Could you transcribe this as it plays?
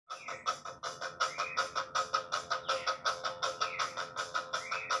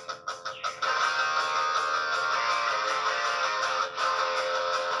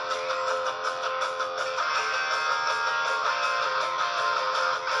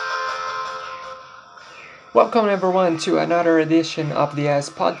Welcome everyone to another edition of the S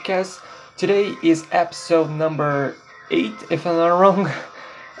Podcast. Today is episode number 8, if I'm not wrong.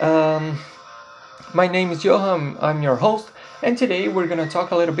 Um, my name is Johan, I'm your host, and today we're going to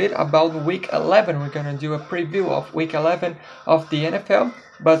talk a little bit about Week 11. We're going to do a preview of Week 11 of the NFL.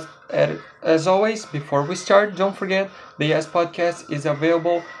 But as always, before we start, don't forget the S Podcast is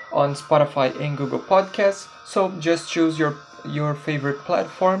available on Spotify and Google Podcasts. So just choose your favorite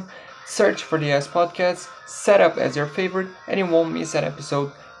platform, search for the S Podcast, set up as your favorite, and you won't miss an episode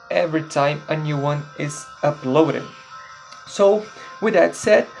every time a new one is uploaded. So, with that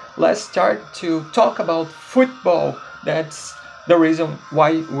said, let's start to talk about football. That's the reason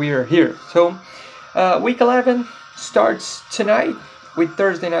why we're here. So, week 11 starts tonight with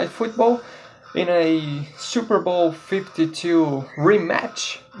Thursday Night Football in a Super Bowl 52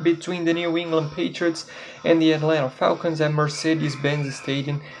 rematch between the New England Patriots and the Atlanta Falcons at Mercedes-Benz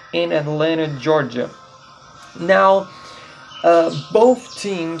Stadium in Atlanta, Georgia. Now, both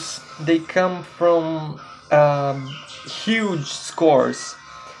teams they come from huge scores,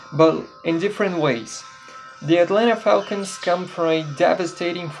 but in different ways. The Atlanta Falcons come from a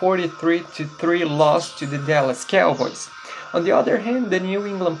devastating 43-3 loss to the Dallas Cowboys. On the other hand, the New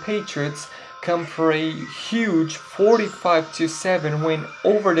England Patriots come from a huge 45-7 win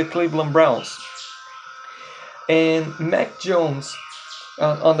over the Cleveland Browns. And Mac Jones,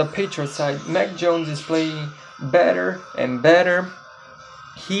 on the Patriots side, Mac Jones is playing better and better.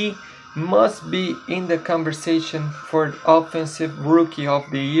 He must be in the conversation for Offensive Rookie of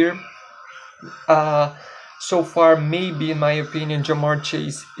the Year. So far, maybe in my opinion, Jamar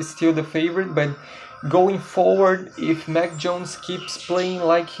Chase is still the favorite, but going forward, if Mac Jones keeps playing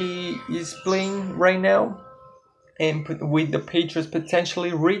like he is playing right now, and with the Patriots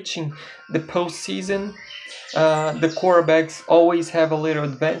potentially reaching the postseason, the quarterbacks always have a little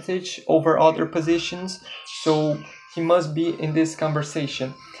advantage over other positions, so he must be in this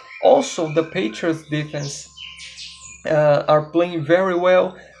conversation. Also, the Patriots defense are playing very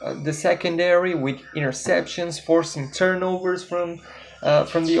well. The secondary with interceptions, forcing turnovers from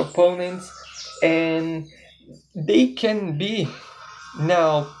the opponents, and they can be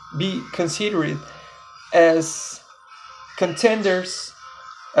considered as contenders,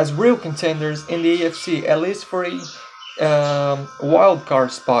 as real contenders in the AFC, at least for a wild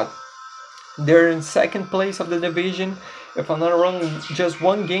card spot. They're in second place of the division, if I'm not wrong, just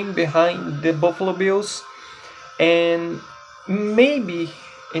one game behind the Buffalo Bills, and maybe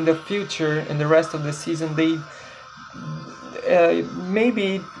in the future, in the rest of the season, they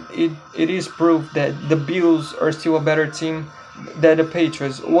maybe it is proof that the Bills are still a better team than the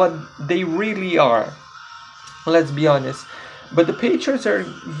Patriots. What they really are, let's be honest. But the Patriots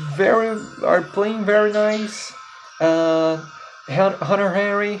are playing very nice. Hunter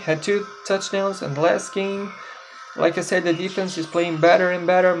Henry had 2 touchdowns in the last game. Like I said, the defense is playing better and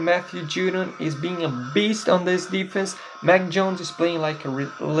better. Matthew Judon is being a beast on this defense. Mac Jones is playing like a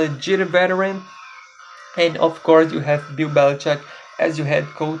legit veteran. And of course, you have Bill Belichick as your head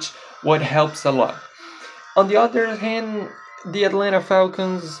coach, what helps a lot. On the other hand, the Atlanta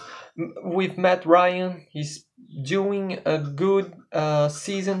Falcons with Matt Ryan, he's doing a good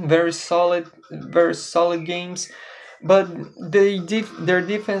season, very solid games, but their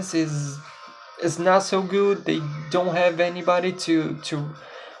defense is not so good. They don't have anybody to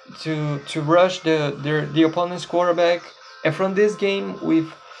rush the opponent's quarterback. And from this game with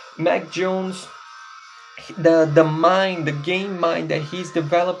Mac Jones, the game mind that he's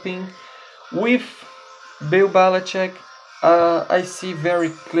developing with Bill Belichick, I see very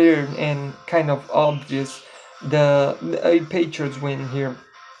clear and kind of obvious the Patriots win here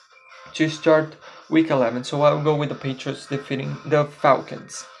to start Week 11. So I'll go with the Patriots defeating the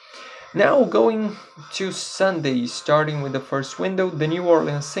Falcons. Now going to Sunday, starting with the first window, the New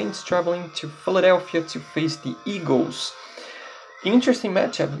Orleans Saints traveling to Philadelphia to face the Eagles. Interesting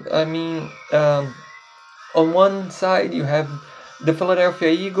matchup. I mean, on one side you have the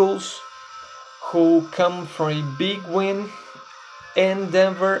Philadelphia Eagles, who come from a big win in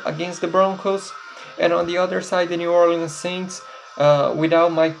Denver against the Broncos, and on the other side the New Orleans Saints,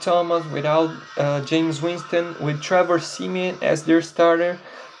 without Mike Thomas, without James Winston, with Trevor Siemian as their starter.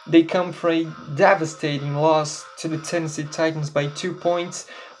 They come from a devastating loss to the Tennessee Titans by 2 points,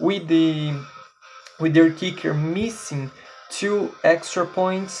 with their kicker missing 2 extra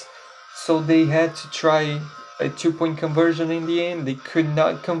points, so they had to try a 2-point conversion in the end. They could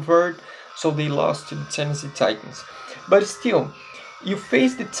not convert, so they lost to the Tennessee Titans. But still, you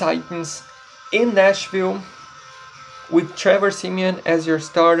face the Titans in Nashville with Trevor Siemian as your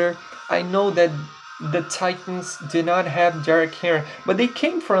starter. I know that the Titans did not have Derek Henry, but they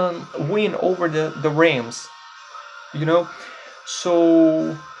came from a win over the Rams, you know.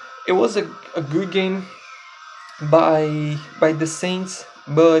 So it was a good game by the Saints,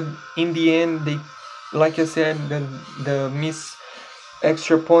 but in the end, they, like I said, the miss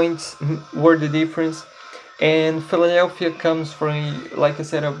extra points were the difference. And Philadelphia comes from, like I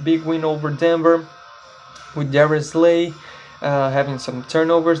said, a big win over Denver with Darius Slay having some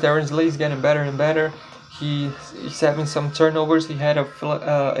turnovers. Darius Slay is getting better and better. He's having some turnovers. He had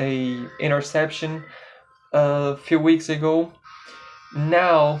a interception a few weeks ago.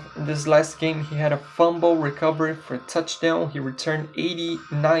 Now, in this last game, he had a fumble recovery for a touchdown. He returned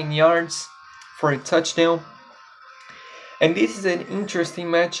 89 yards for a touchdown. And this is an interesting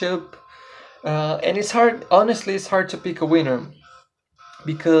matchup. And it's hard, honestly, it's hard to pick a winner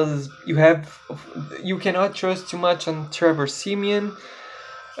because you cannot trust too much on Trevor Siemian.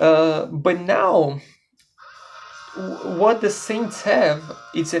 But now, what the Saints have,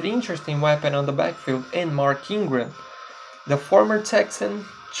 it's an interesting weapon on the backfield, and Mark Ingram, the former Texan,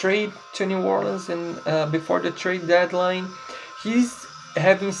 trade to New Orleans, and before the trade deadline, he's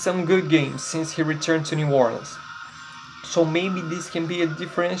having some good games since he returned to New Orleans. So maybe this can be a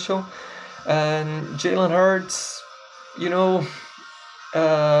differential. And Jalen Hurts, you know,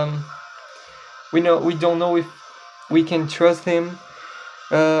 we don't know if we can trust him.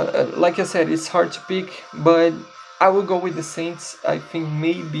 Like I said, it's hard to pick, but I will go with the Saints. I think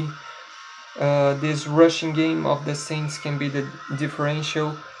maybe this rushing game of the Saints can be the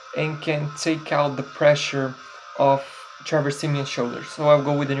differential and can take out the pressure of Trevor Siemian's shoulders. So I'll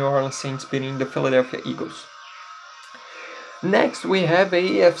go with the New Orleans Saints beating the Philadelphia Eagles. Next, we have a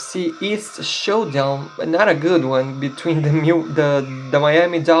AFC East showdown, but not a good one, between the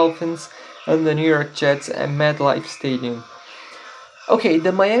Miami Dolphins and the New York Jets at MetLife Stadium. Okay,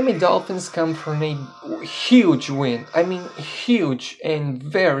 the Miami Dolphins come from a huge win. I mean, huge and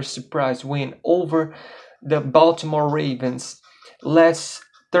very surprise win over the Baltimore Ravens last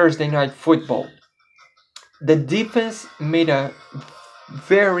Thursday Night Football. The defense made a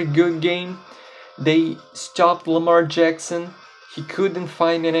very good game. They stopped Lamar Jackson. He couldn't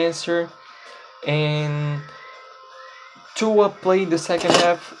find an answer. And Tua played the second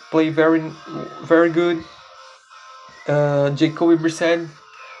half, played very, very good. Jacoby Brissett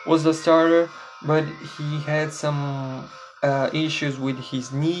was the starter, but he had some issues with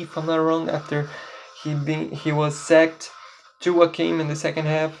his knee, if I'm not wrong, after he was sacked. Tua came in the second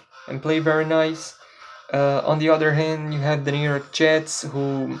half and played very nice. On the other hand, you have the New York Jets,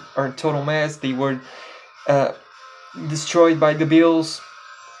 who are a total mess. They were destroyed by the Bills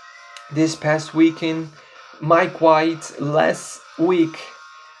this past weekend. Mike White, last week,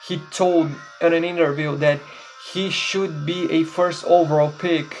 he told in an interview that he should be a first overall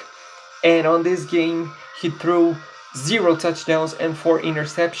pick. And on this game, he threw 0 touchdowns and 4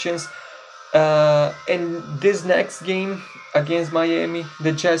 interceptions. And this next game against Miami,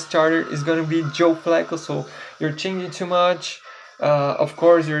 the Jets starter is going to be Joe Flacco. So you're changing too much. Of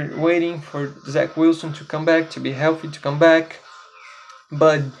course, you're waiting for Zach Wilson to come back, to be healthy, to come back.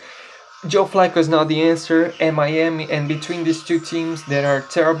 But Joe Flacco is not the answer, and Miami, and between these two teams that are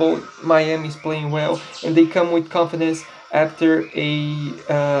terrible, Miami is playing well, and they come with confidence after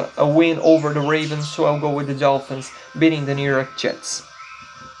a win over the Ravens. So I'll go with the Dolphins beating the New York Jets.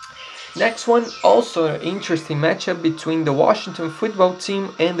 Next one, also an interesting matchup between the Washington football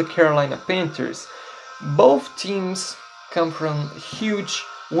team and the Carolina Panthers. Both teams come from huge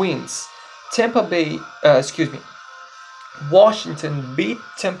wins. Washington beat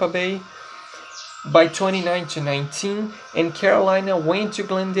Tampa Bay by 29-19, and Carolina went to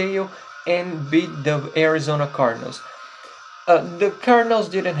Glendale and beat the Arizona Cardinals. The Cardinals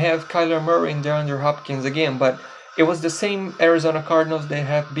didn't have Kyler Murray and DeAndre Hopkins again, but it was the same Arizona Cardinals that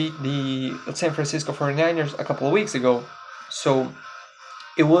have beat the San Francisco 49ers a couple of weeks ago. So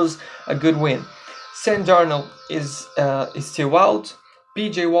it was a good win. Sam Darnold is still out.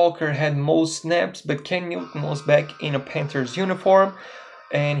 PJ Walker had most snaps, but Ken Newton was back in a Panthers uniform,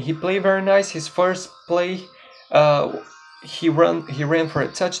 and he played very nice. His first play, he ran for a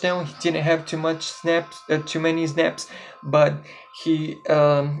touchdown. He didn't have too many snaps, but he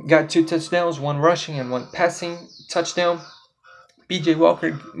got 2 touchdowns, 1 rushing and 1 passing touchdown. PJ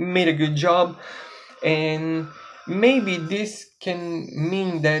Walker made a good job, and maybe this can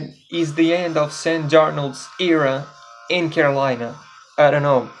mean that is the end of Sam Darnold's era in Carolina. I don't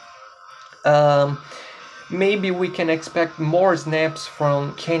know. Maybe we can expect more snaps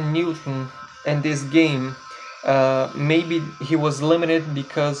from Ken Newton in this game. Maybe he was limited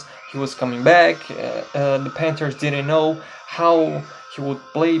because he was coming back. The Panthers didn't know how he would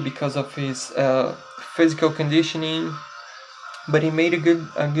play because of his physical conditioning, but he made a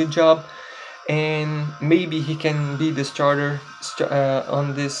good job, and maybe he can be the starter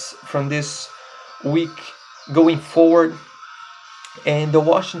on this from this week going forward. And the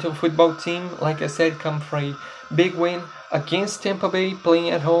Washington football team, like I said, come from a big win against Tampa Bay, playing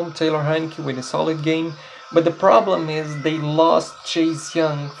at home. Taylor Heineke with a solid game. But the problem is they lost Chase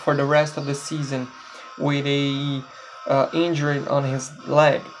Young for the rest of the season with a injury on his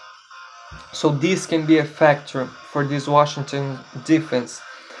leg. So this can be a factor for this Washington defense.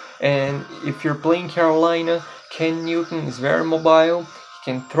 And if you're playing Carolina, Ken Newton is very mobile.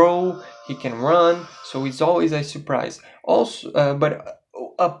 He can throw, he can run, so it's always a surprise. Also, but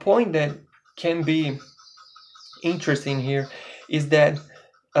a point that can be interesting here is that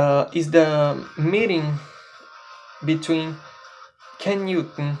is the meeting between Ken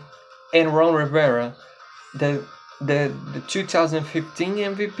Newton and Ron Rivera, the the 2015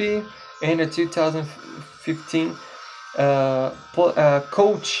 MVP and the 2015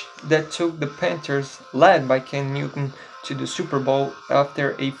 coach that took the Panthers, led by Ken Newton, to the Super Bowl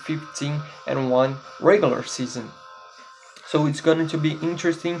after a 15-1 regular season. So it's going to be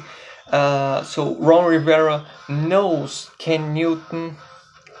interesting. So Ron Rivera knows Ken Newton,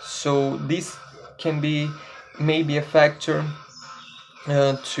 so this can be maybe a factor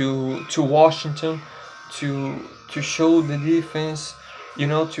to Washington to show the defense,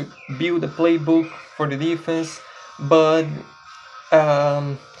 to build a playbook for the defense. But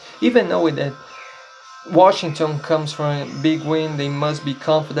even knowing that Washington comes from a big win, they must be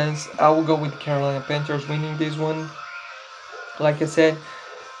confident. I will go with Carolina Panthers winning this one. Like I said,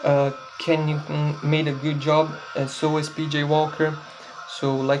 Ken Newton made a good job, and so is PJ Walker.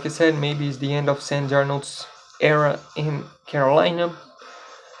 So, like I said, maybe it's the end of Sam Darnold's era in Carolina.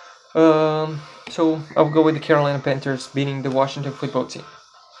 So I'll go with the Carolina Panthers beating the Washington football team.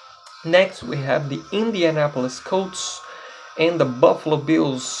 Next, we have the Indianapolis Colts and the Buffalo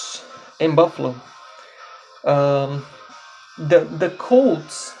Bills in Buffalo. The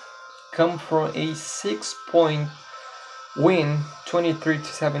Colts come from a 6-point win,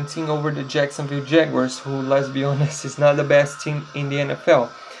 23-17 over the Jacksonville Jaguars, who, let's be honest, is not the best team in the NFL.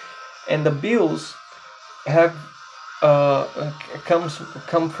 And the Bills have come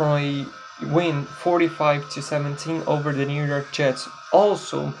from a win 45-17 over the New York Jets.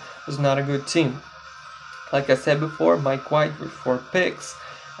 Also, was not a good team. Like I said before, Mike White with 4 picks.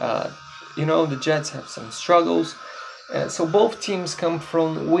 The Jets have some struggles. So both teams come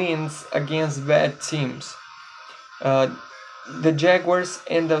from wins against bad teams. The Jaguars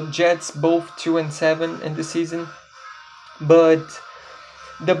and the Jets both 2-7 in the season, but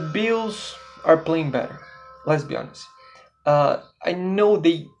the Bills are playing better. Let's be honest. I know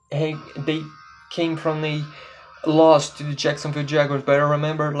they came from a loss to the Jacksonville Jaguars, but I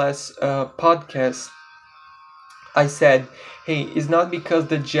remember last podcast I said, hey, it's not because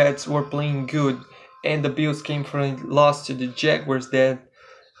the Jets were playing good and the Bills came from a loss to the Jaguars that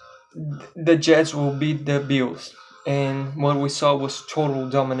the Jets will beat the Bills. And what we saw was total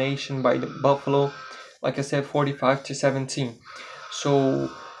domination by the Buffalo, like I said, 45-17. So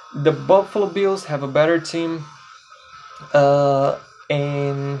the Buffalo Bills have a better team,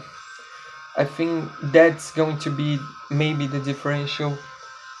 and I think that's going to be maybe the differential.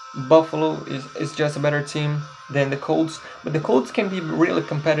 Buffalo is just a better team than the Colts, but the Colts can be really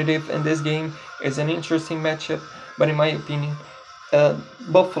competitive, and this game is an interesting matchup. But in my opinion,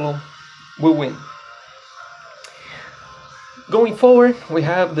 Buffalo will win. Going forward, we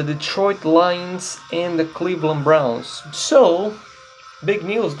have the Detroit Lions and the Cleveland Browns. So, big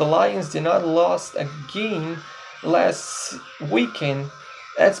news, the Lions did not lose a game last weekend.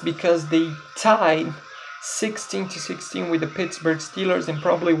 That's because they tied 16-16 with the Pittsburgh Steelers in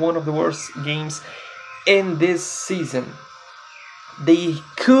probably one of the worst games in this season. They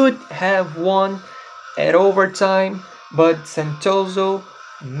could have won at overtime, but Santoso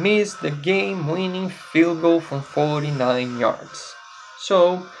missed the game-winning field goal from 49 yards.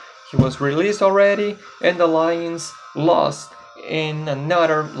 So he was released already, and the Lions lost in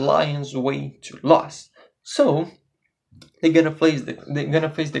another Lions way to lose. So they're gonna face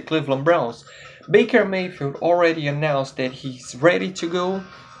the Cleveland Browns. Baker Mayfield already announced that he's ready to go,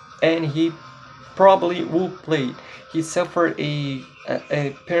 and he probably will play. He suffered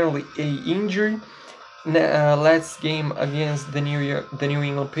apparently a injury last game against the New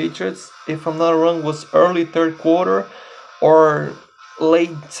England Patriots. If I'm not wrong, was early third quarter or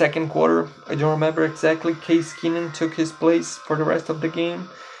late second quarter. I don't remember exactly. Case Keenum took his place for the rest of the game,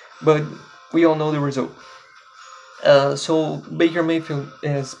 but we all know the result. So Baker Mayfield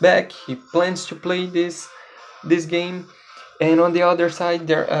is back. He plans to play this game, and on the other side,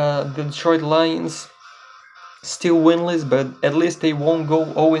 there the Detroit Lions still winless, but at least they won't go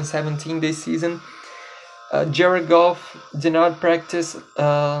 0-17 this season. Jared Goff did not practice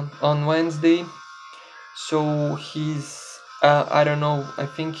on Wednesday, so he's I don't know. I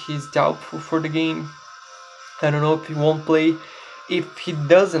think he's doubtful for the game. I don't know if he won't play. If he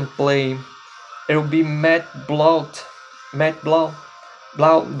doesn't play, it'll be Matt Blau,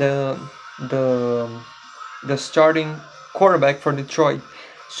 the the starting quarterback for Detroit.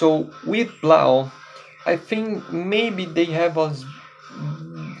 So with Blau, I think maybe they have a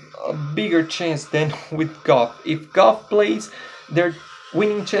bigger chance than with Goff. If Goff plays, their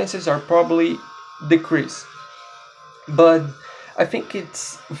winning chances are probably decreased. But I think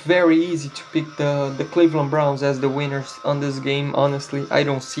it's very easy to pick the Cleveland Browns as the winners on this game. Honestly, I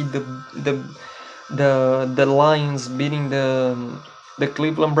don't see the Lions beating the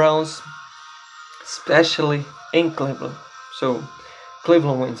Cleveland Browns, especially in Cleveland. So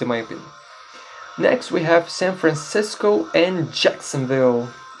Cleveland wins in my opinion. Next we have San Francisco and Jacksonville,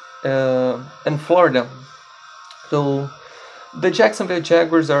 and Florida. So the Jacksonville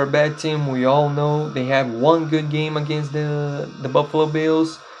Jaguars are a bad team. We all know they have one good game against the Buffalo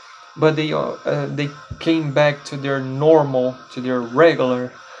Bills, but they came back to their normal, to their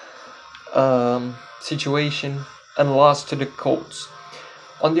regular situation and lost to the Colts.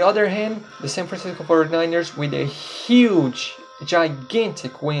 On the other hand, the San Francisco 49ers with a huge,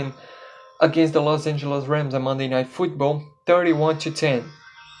 gigantic win against the Los Angeles Rams on Monday Night Football, 31-10.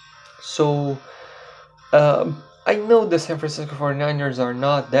 So I know the San Francisco 49ers are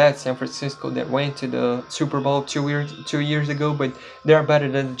not that San Francisco that went to the Super Bowl 2 years ago, but they are better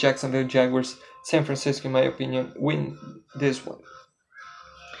than the Jacksonville Jaguars. San Francisco, in my opinion, win this one.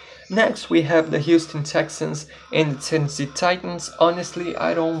 Next, we have the Houston Texans and the Tennessee Titans. Honestly,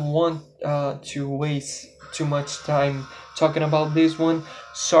 I don't want to waste too much time talking about this one.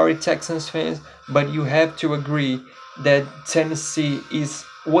 Sorry, Texans fans, but you have to agree that Tennessee is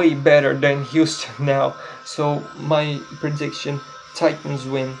way better than Houston now. So my prediction, Titans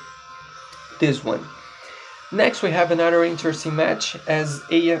win this one. Next, we have another interesting match as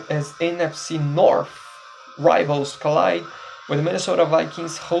NFC North rivals collide, with the Minnesota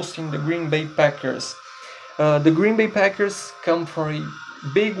Vikings hosting the Green Bay Packers. The Green Bay Packers come for a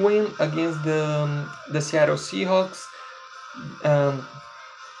big win against the Seattle Seahawks.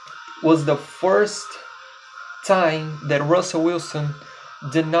 Was the first time that Russell Wilson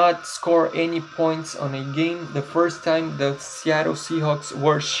did not score any points on a game. The first time the Seattle Seahawks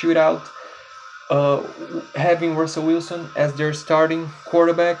were shootout, having Russell Wilson as their starting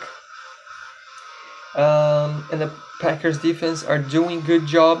quarterback. And the Packers defense are doing good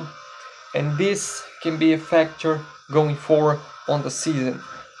job, and this can be a factor going forward on the season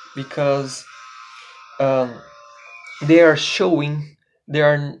because they are showing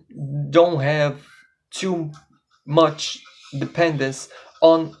don't have too much dependence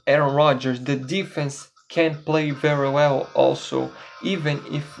on Aaron Rodgers. The defense can play very well also, even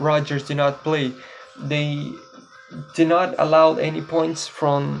if Rodgers did not play. They did not allow any points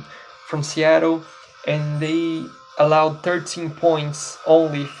from Seattle, and they allowed 13 points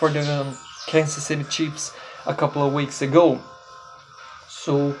only for the Kansas City Chiefs a couple of weeks ago.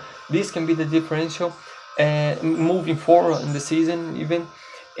 So this can be the differential moving forward in the season even.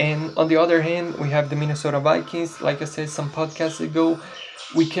 And on the other hand, we have the Minnesota Vikings. Like I said some podcasts ago,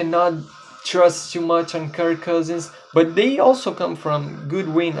 we cannot trust too much on Kirk Cousins, but they also come from good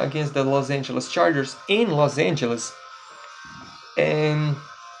win against the Los Angeles Chargers in Los Angeles. And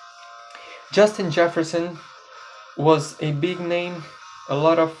Justin Jefferson was a big name, a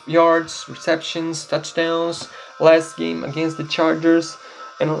lot of yards, receptions, touchdowns last game against the Chargers,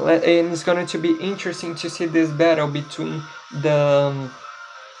 and it's going to be interesting to see this battle between the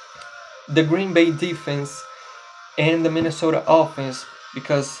Green Bay defense and the Minnesota offense,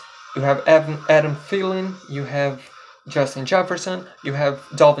 because you have Adam Thielen, you have Justin Jefferson, you have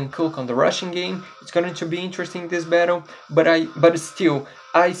Dalvin Cook on the rushing game. It's going to be interesting, this battle, but still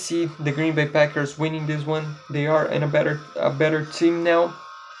I see the Green Bay Packers winning this one. They are in a better team now,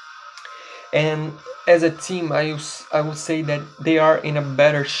 and as a team I would say that they are in a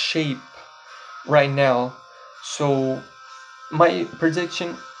better shape right now. So my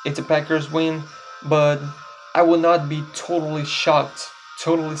prediction, it's a Packers win, but I will not be totally shocked,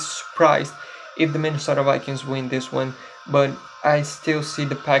 totally surprised if the Minnesota Vikings win this one, but I still see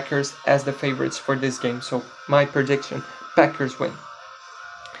the Packers as the favorites for this game. So my prediction, Packers win.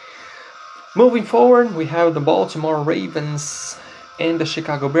 Moving forward, we have the Baltimore Ravens and the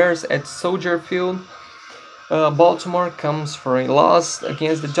Chicago Bears at Soldier Field. Baltimore comes for a loss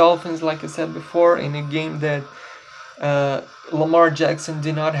against the Dolphins, like I said before, in a game that Lamar Jackson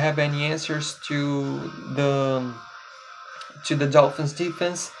did not have any answers the to the Dolphins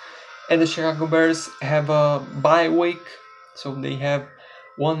defense, and the Chicago Bears have a bye week, so they have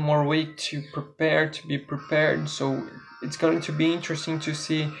one more week to prepare, to be prepared. So it's going to be interesting to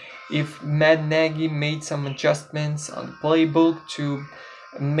see if Matt Nagy made some adjustments on the playbook to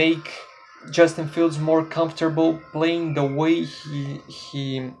make Justin Fields more comfortable playing uh,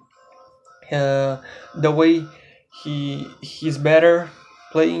 the way he's better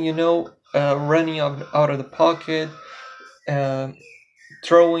playing. Running out of the pocket, uh,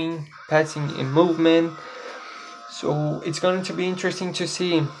 throwing, passing in movement. So it's going to be interesting to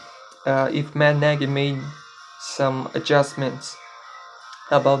see if Matt Nagy made some adjustments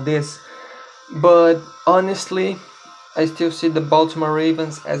about this. But honestly, I still see the Baltimore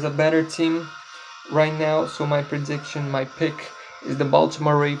Ravens as a better team right now. So my prediction, my pick is the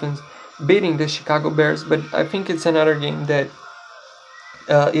Baltimore Ravens beating the Chicago Bears. But I think it's another game that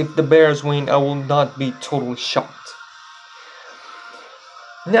if the Bears win, I will not be totally shocked.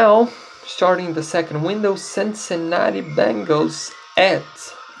 Now, starting the second window, Cincinnati Bengals at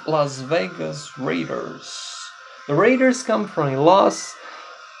Las Vegas Raiders. The Raiders come from a loss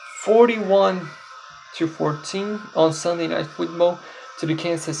 41-14 on Sunday Night Football to the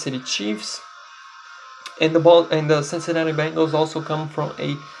Kansas City Chiefs. And the Cincinnati Bengals also come from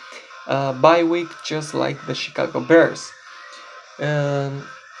a bye week, just like the Chicago Bears.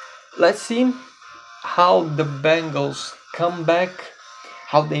 Let's see how the Bengals come back,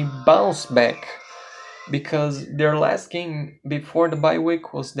 how they bounce back, because their last game before the bye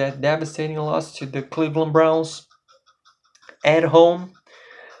week was that devastating loss to the Cleveland Browns at home.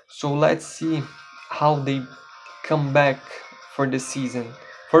 So let's see how they come back for the season.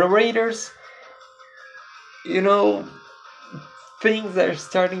 For the Raiders, things are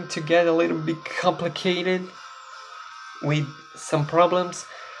starting to get a little bit complicated with some problems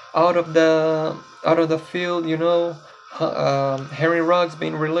out of the field. Henry Ruggs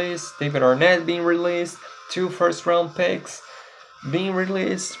being released, David Arnett being released, 2 first-round picks being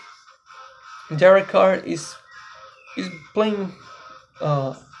released. Derek Carr is playing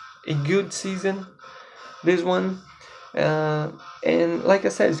a good season, this one. And like I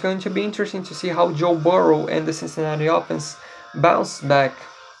said, it's going to be interesting to see how Joe Burrow and the Cincinnati offense bounce back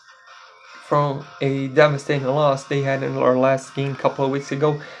from a devastating loss they had in our last game a couple of weeks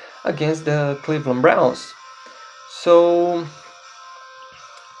ago against the Cleveland Browns. So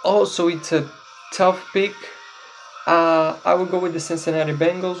also it's a tough pick. I would go with the Cincinnati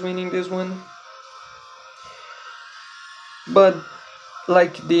Bengals winning this one. But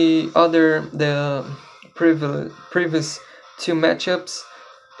like the previous two matchups,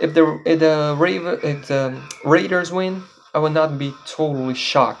 if the Raiders win, I would not be totally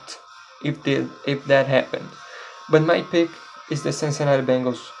shocked if that happened. But my pick is the Cincinnati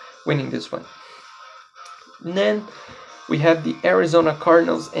Bengals winning this one. And then we have the Arizona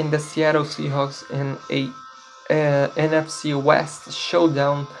Cardinals and the Seattle Seahawks in a NFC West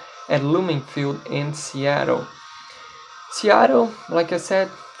showdown at Lumen Field in Seattle. Seattle, like I said,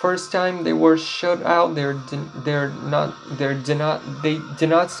 first time they were shut out. They did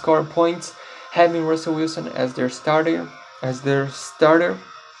not score points, having Russell Wilson as their starter.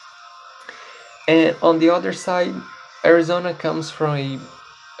 And on the other side, Arizona comes from a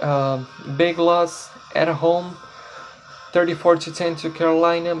big loss at home, 34-10 to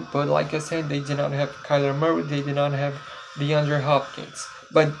Carolina. But like I said, they did not have Kyler Murray. They did not have DeAndre Hopkins.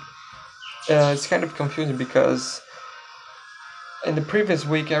 But it's kind of confusing because in the previous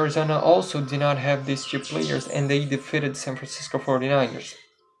week, Arizona also did not have these two players, and they defeated San Francisco 49ers.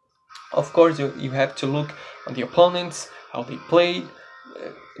 Of course, you have to look on the opponents, how they played.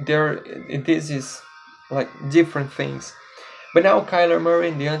 This is like different things. But now Kyler Murray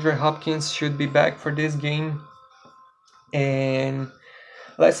and DeAndre Hopkins should be back for this game. And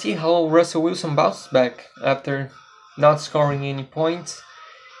let's see how Russell Wilson bounces back after not scoring any points.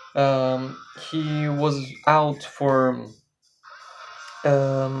 He was out for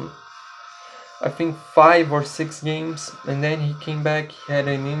I think 5 or 6 games, and then he came back. He had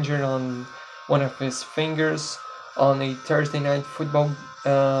an injury on one of his fingers on a Thursday night football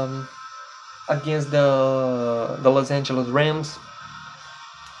against the Los Angeles Rams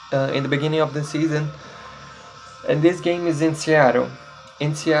in the beginning of the season. And this game is in Seattle.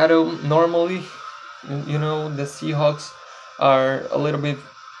 In Seattle, normally, the Seahawks are a little bit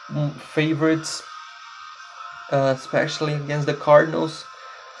favorites, especially against the Cardinals.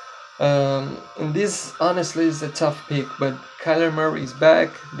 And this honestly is a tough pick, but Kyler Murray is back,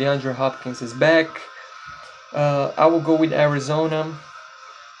 DeAndre Hopkins is back. I will go with Arizona,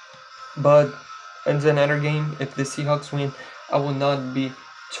 but and another game. If the Seahawks win, I will not be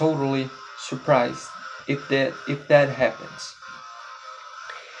totally surprised if that happens.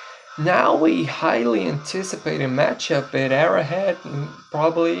 Now a highly anticipated matchup at Arrowhead,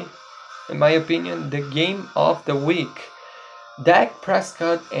 probably, in my opinion, the game of the week. Dak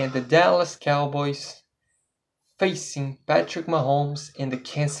Prescott and the Dallas Cowboys facing Patrick Mahomes and the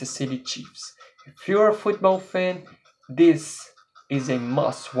Kansas City Chiefs. If you're a football fan, this is a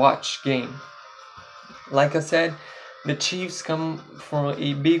must-watch game. Like I said, the Chiefs come from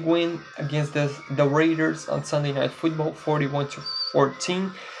a big win against the Raiders on Sunday Night Football,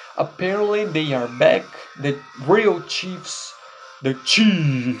 41-14. Apparently, they are back. The real Chiefs, the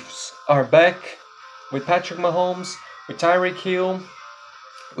Chiefs, are back with Patrick Mahomes, with Tyreek Hill,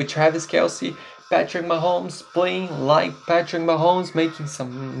 with Travis Kelce. Patrick Mahomes playing like Patrick Mahomes, making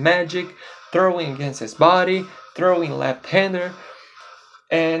some magic, throwing against his body, throwing left-hander,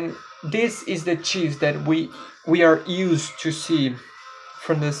 and this is the Chiefs that we are used to see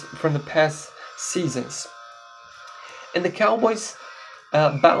from the past seasons. And the Cowboys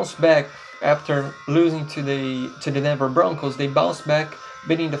bounced back after losing to the Denver Broncos. They bounced back,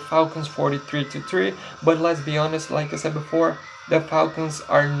 beating the Falcons 43-3. But let's be honest, like I said before, the Falcons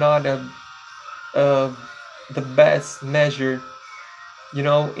are not the best measure,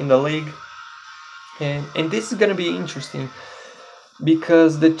 in the league. And this is gonna be interesting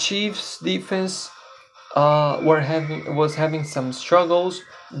because the Chiefs defense was having some struggles.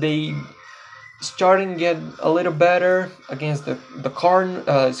 They starting to get a little better against against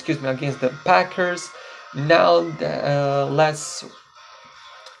the Packers. Now last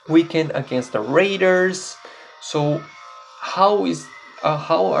weekend against the Raiders. So how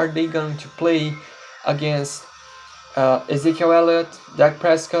are they going to play against Ezekiel Elliott, Dak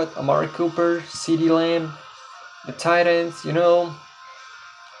Prescott, Amari Cooper, CeeDee Lamb, the Titans?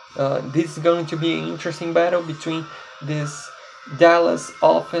 This is going to be an interesting battle between this Dallas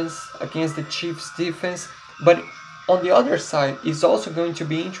offense against the Chiefs defense. But on the other side, it's also going to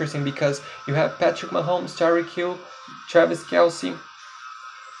be interesting because you have Patrick Mahomes, Tyreek Hill, Travis Kelce,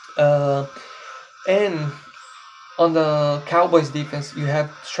 and on the Cowboys defense, you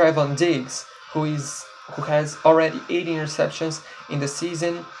have Trevon Diggs, who has already 8 interceptions in the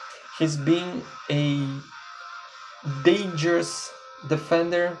season. He's been a dangerous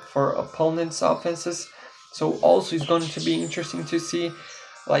defender for opponents' offenses. So also it's going to be interesting to see,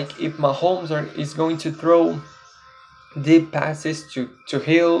 like, if Mahomes is going to throw deep passes to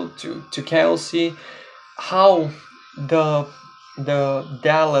Hill, to Kelsey, how the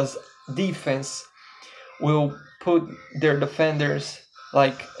Dallas defense will put their defenders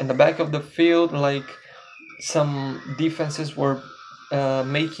like in the back of the field, like some defenses were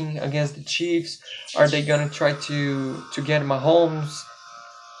making against the Chiefs. Are they gonna try to get Mahomes?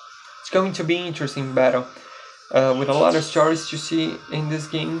 It's going to be an interesting battle with a lot of stories to see in this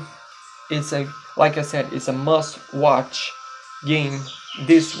game. Like I said, it's a must-watch game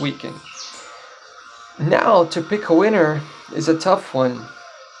this weekend. Now to pick a winner is a tough one.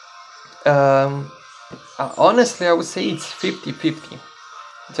 Honestly, I would say it's 50-50.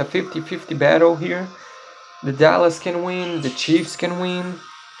 It's a 50-50 battle here. The Dallas can win, the Chiefs can win,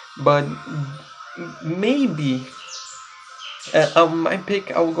 but maybe my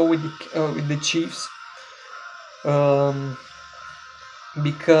pick, I will go with the Chiefs,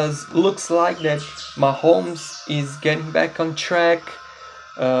 because looks like that Mahomes is getting back on track,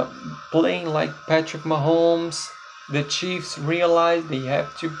 playing like Patrick Mahomes. The Chiefs realize they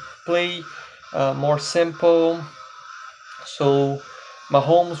have to play more simple. So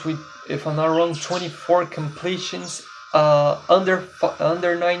Mahomes with, if I'm not wrong, 24 completions, under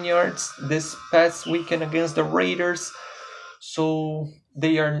 9 yards this past weekend against the Raiders. So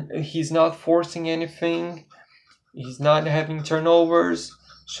he's not forcing anything. He's not having turnovers.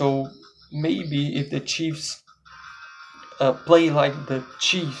 So maybe if the Chiefs play like the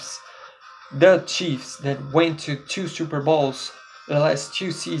Chiefs that went to 2 Super Bowls the last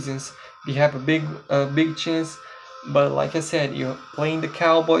 2 seasons, they have a big chance. But like I said, you're playing the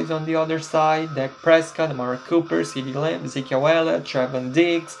Cowboys on the other side, Dak Prescott, Amari Cooper, CeeDee Lamb, Ezekiel Elliott, Trevon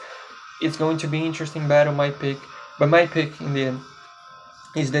Diggs. It's going to be an interesting battle, my pick. But my pick in the end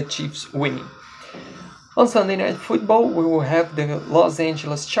is the Chiefs winning. On Sunday Night Football, we will have the Los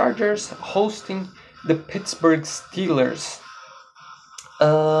Angeles Chargers hosting the Pittsburgh Steelers.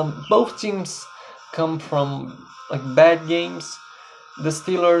 Both teams come from like bad games. The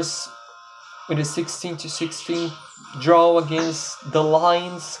Steelers with a 16-16 draw against the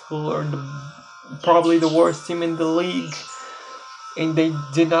Lions, who are probably the worst team in the league, and they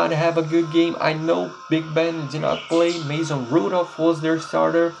did not have a good game. I know Big Ben did not play. Mason Rudolph was their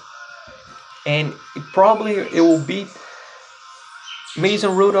starter. and it will beat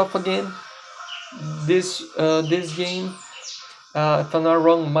Mason Rudolph again this game. If I'm not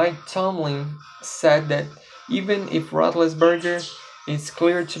wrong, Mike Tomlin said that even if Roethlisberger is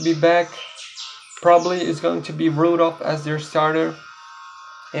cleared to be back, probably is going to be Rudolph as their starter.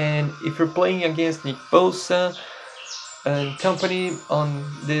 And if you're playing against Nick Bosa and company on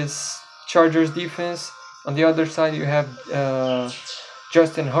this Chargers defense, on the other side you have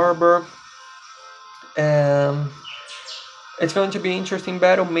Justin Herbert. Um, it's going to be an interesting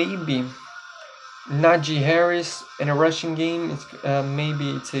battle, maybe. Najee Harris in a rushing game, maybe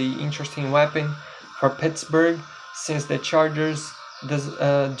it's an interesting weapon for Pittsburgh since the Chargers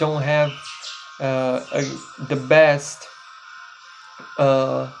don't have the best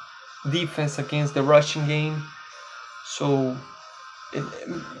uh, defense against the rushing game. So it,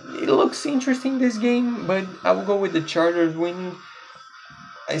 it looks interesting this game, but I will go with the Chargers winning.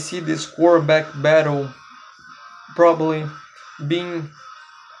 I see this quarterback battle probably being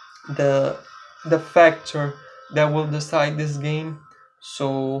the factor that will decide this game.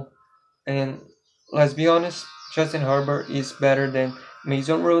 So, and let's be honest, Justin Herbert is better than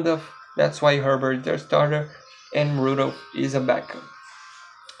Mason Rudolph. That's why Herbert is their starter and Rudolph is a backup.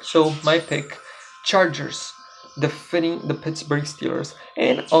 So my pick, Chargers defeating the Pittsburgh Steelers.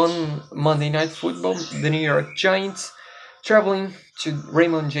 And on Monday Night Football, the New York Giants traveling to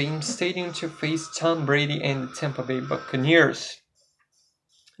Raymond James Stadium to face Tom Brady and the Tampa Bay Buccaneers.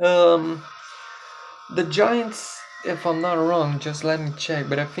 Um, the Giants, if I'm not wrong, just let me check.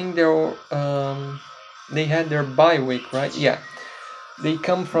 But I think they had their bye week, right? Yeah, they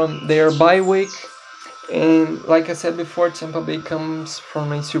come from their bye week, and like I said before, Tampa Bay comes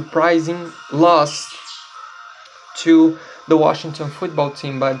from a surprising loss to the Washington football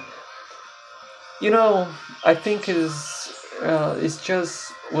team. But I think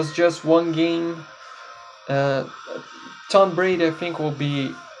was just one game. Uh, Tom Brady, I think, will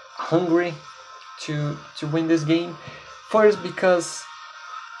be hungry to win this game. First, because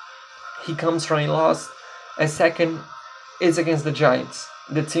he comes from a loss, and second, it's against the Giants,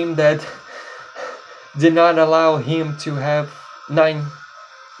 the team that did not allow him to have 9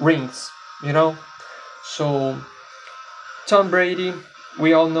 rings. So Tom Brady,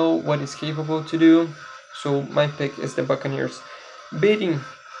 we all know what he's capable to do. So my pick is the Buccaneers beating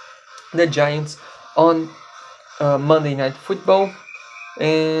the Giants on Monday Night Football.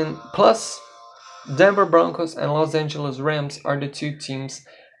 And plus, Denver Broncos and Los Angeles Rams are the two teams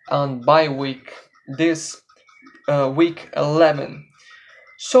on bye week this week 11.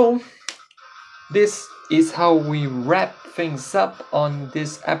 So this is how we wrap things up on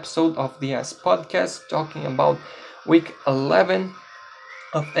this episode of the S Podcast, talking about week 11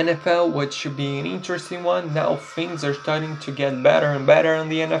 of NFL, which should be an interesting one. Now things are starting to get better and better in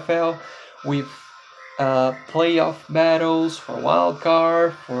the NFL with playoff battles for wild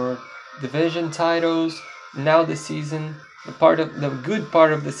card, for division titles. Now the season, the good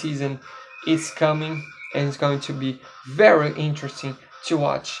part of the season is coming, and it's going to be very interesting to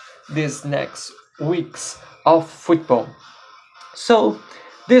watch these next weeks of football. So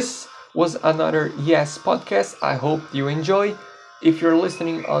this was another Yes podcast. I hope you enjoy. If you're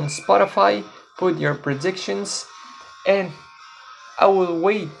listening on Spotify, put your predictions, and I will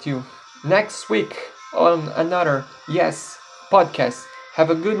wait you next week on another Yes podcast. Have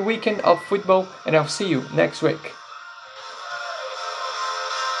a good weekend of football, and I'll see you next week.